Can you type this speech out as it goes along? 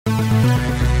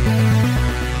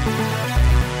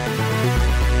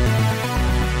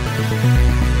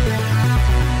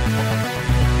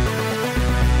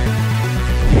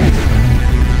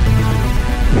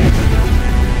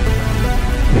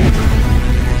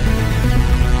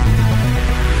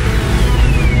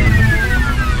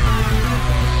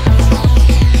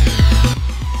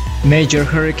Major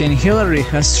Hurricane Hilary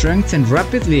has strengthened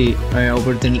rapidly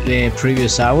over the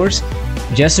previous hours.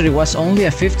 Yesterday was only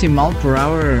a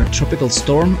 50-mile-per-hour tropical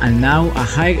storm, and now a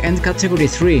high-end Category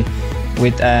 3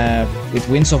 with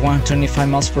winds of 125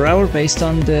 miles per hour based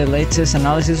on the latest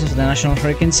analysis of the National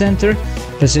Hurricane Center,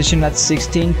 positioned at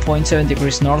 16.7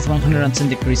 degrees north, 110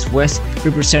 degrees west,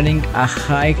 representing a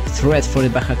high threat for the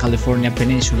Baja California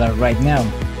Peninsula right now.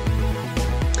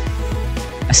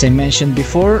 As I mentioned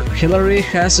before, Hilary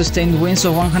has sustained winds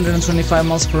of 125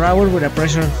 miles per hour with a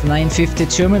pressure of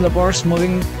 952 millibars,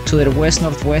 moving to the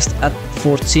west-northwest at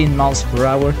 14 miles per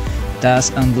hour.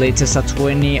 That's on latest at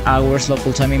 20 hours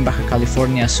local time in Baja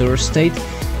California Sur state,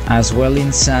 as well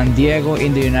in San Diego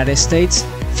in the United States.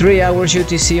 3 hours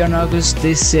UTC on August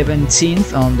the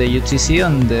 17th on the UTC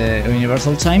on the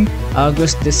Universal Time,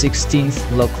 August the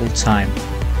 16th local time.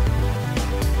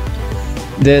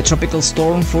 The tropical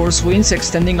storm force winds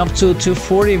extending up to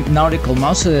 240 nautical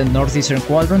miles to the northeastern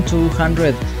quadrant,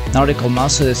 200 nautical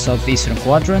miles to the southeastern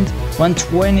quadrant,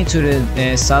 120 to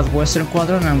the southwestern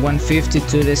quadrant, and 150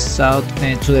 to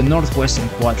the northwestern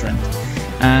quadrant.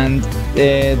 And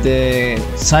the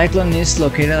cyclone is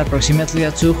located approximately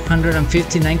at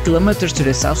 259 kilometers to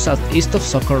the south-southeast of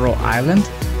Socorro Island,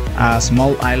 a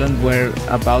small island where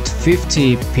about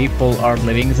 50 people are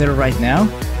living there right now.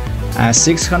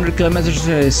 600 kilometers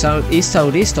to the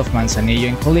southeast of Manzanillo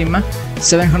in Colima,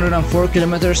 704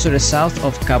 kilometers to the south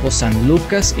of Cabo San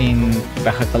Lucas in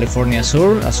Baja California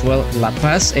Sur, as well La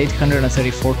Paz,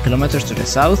 834 kilometers to the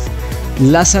south,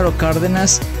 Lázaro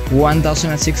Cárdenas,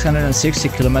 1,660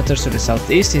 kilometers to the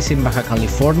southeast is in Baja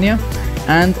California,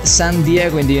 and San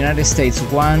Diego in the United States,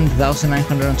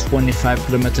 1,925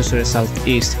 kilometers to the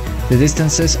southeast. The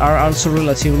distances are also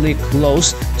relatively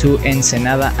close to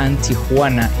Ensenada and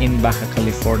Tijuana in Baja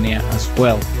California as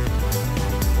well.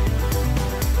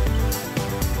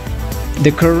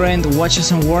 The current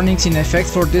watches and warnings in effect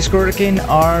for this hurricane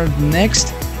are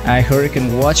next. A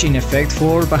hurricane watch in effect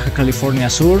for Baja California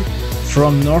Sur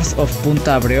from north of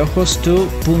Punta Abreojos to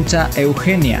Punta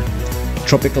Eugenia.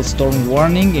 Tropical storm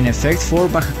warning in effect for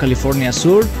Baja California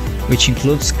Sur, which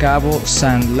includes Cabo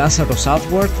San Lázaro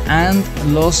southward and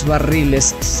Los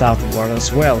Barriles southward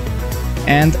as well.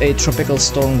 And a tropical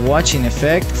storm watch in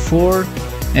effect for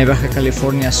Baja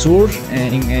California Sur,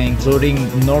 including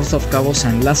north of Cabo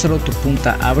San Lázaro to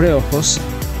Punta Abreojos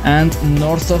and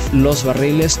north of Los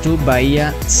Barriles to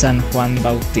Bahía San Juan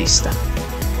Bautista.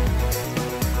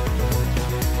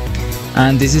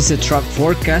 And this is a track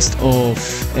forecast of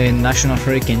National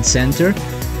Hurricane Center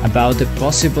about the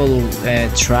possible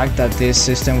track that this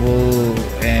system will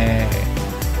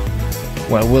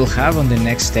have on the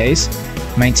next days,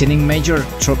 maintaining major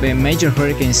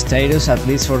hurricane status at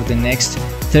least for the next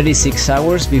 36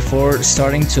 hours before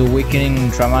starting to weakening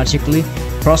dramatically,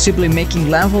 possibly making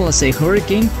landfall as a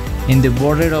hurricane in the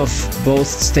border of both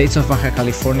states of Baja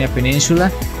California Peninsula,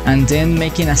 and then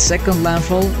making a second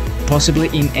landfall possibly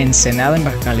in Ensenada in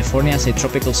Baja California as a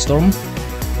tropical storm,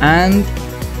 and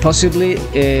possibly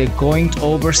going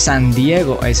over San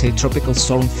Diego as a tropical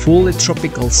storm, fully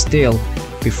tropical still,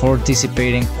 before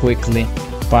dissipating quickly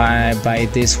by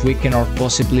this weekend or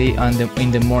possibly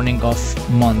in the morning of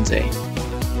Monday.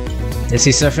 The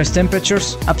sea surface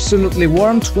temperatures absolutely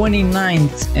warm, 29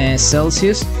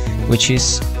 Celsius, which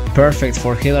is perfect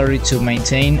for Hilary to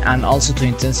maintain and also to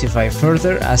intensify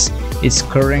further as it's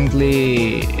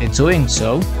currently doing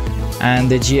so.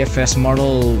 And the GFS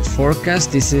model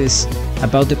forecast, this is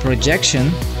about the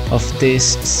projection of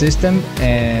this system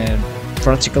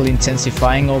practically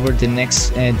intensifying over the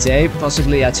next day,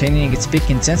 possibly attaining its peak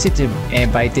intensity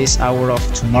by this hour of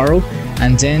tomorrow,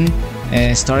 and then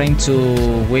starting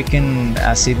to weaken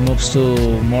as it moves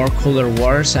to more cooler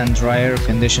waters and drier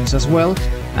conditions, as well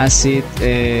as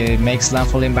it makes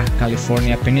landfall in Baja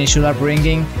California Peninsula,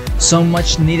 bringing so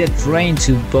much needed rain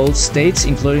to both states,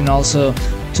 including also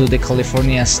to the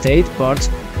California state, but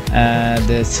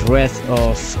the threat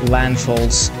of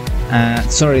landfalls,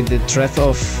 the threat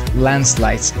of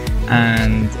landslides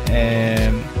and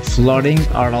flooding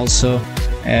are also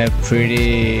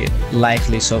pretty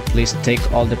likely, so please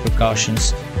take all the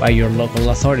precautions by your local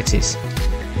authorities.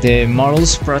 The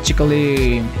models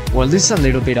practically, well, this is a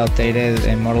little bit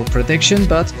outdated model prediction,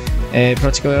 but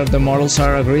practically the models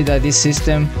are agreed that this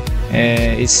system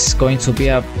is going to be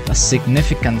a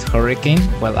significant hurricane.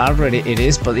 Well, already it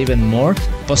is, but even more,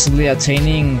 possibly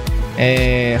attaining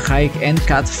a high-end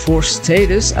Cat 4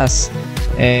 status as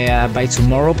by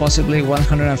tomorrow, possibly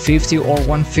 150 or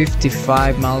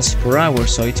 155 miles per hour.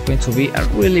 So it's going to be a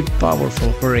really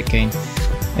powerful hurricane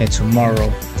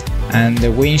tomorrow. and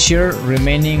the wind shear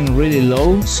remaining really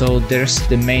low, so there's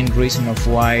the main reason of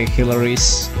why Hilary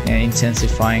is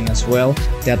intensifying as well.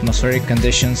 The atmospheric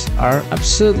conditions are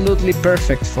absolutely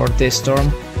perfect for this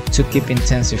storm to keep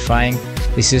intensifying.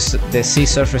 This is the sea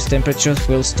surface temperatures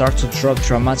will start to drop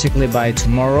dramatically by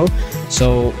tomorrow,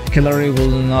 so Hilary will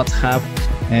not have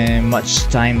much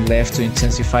time left to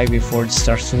intensify before it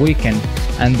starts to weaken,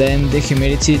 and then the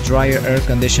humidity, drier air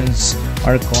conditions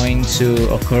are going to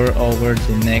occur over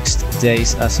the next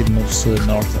days as it moves to the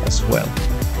north as well.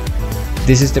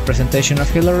 This is the presentation of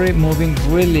Hilary, looking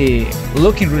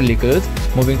really good,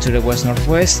 moving to the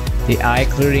west-northwest, the eye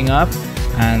clearing up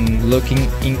and looking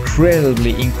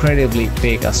incredibly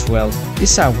big as well.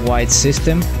 It's a wide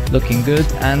system, looking good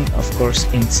and of course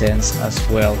intense as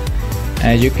well.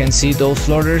 You can see those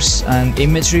floaters and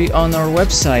imagery on our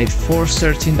website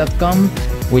force13.com,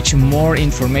 with more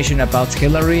information about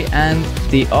Hilary and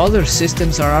the other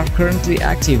systems that are currently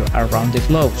active around the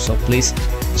globe, so please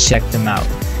check them out.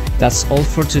 That's all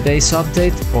for today's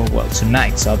update, or well,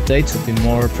 tonight's update to be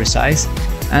more precise,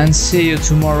 and see you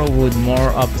tomorrow with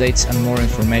more updates and more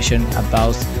information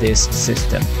about this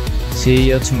system. See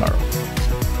you tomorrow.